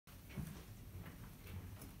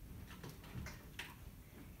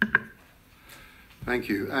Thank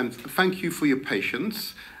you, and thank you for your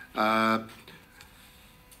patience. Following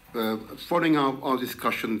our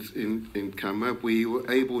discussions in camera, we were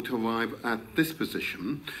able to arrive at this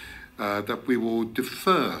position that we will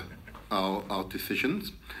defer our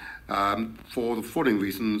decisions for the following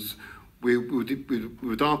reasons. We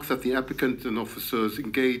would ask that the applicant and officers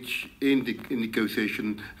engage in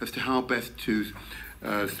negotiation as to how best to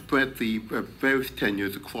spread the various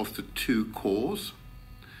tenures across the two cores.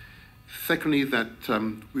 Secondly, that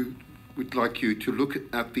we would like you to look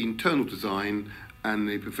at the internal design and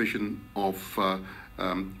the provision of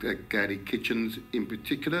galley kitchens in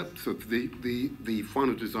particular. So the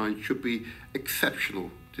final design should be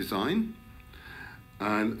exceptional design.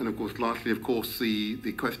 And of course, lastly, of course, the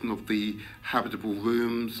question of the habitable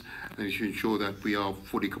rooms, and to ensure that we are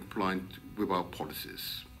fully compliant with our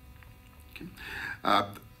policies. Okay.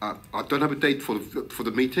 I don't have a date for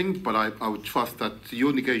the meeting, but I would trust that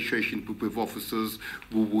your negotiation with officers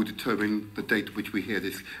will determine the date which we hear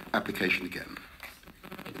this application again.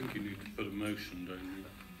 I think you need to put a motion, don't you?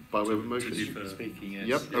 By way of a motion? Speaking, yes.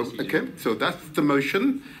 Yep, Yes, okay, so that's the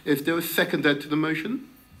motion. Is there a seconder to the motion?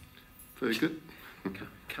 Very good.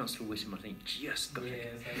 Councillor Whittam, I think, just got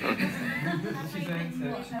it. Social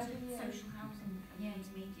housing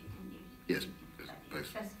intermediate, didn't you? Yes, both.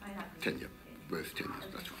 Specify that. Tenure, both tenures,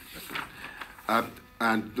 that's right.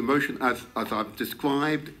 And the motion, as I've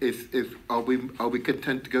described, are we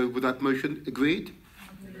content to go with that motion? Agreed?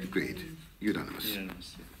 Agreed. Unanimous.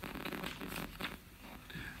 Unanimous.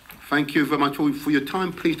 Thank you very much all for your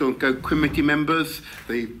time. Please don't go. Committee members,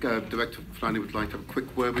 the Director of Planning would like to have a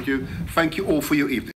quick word with you. Thank you all for your evening.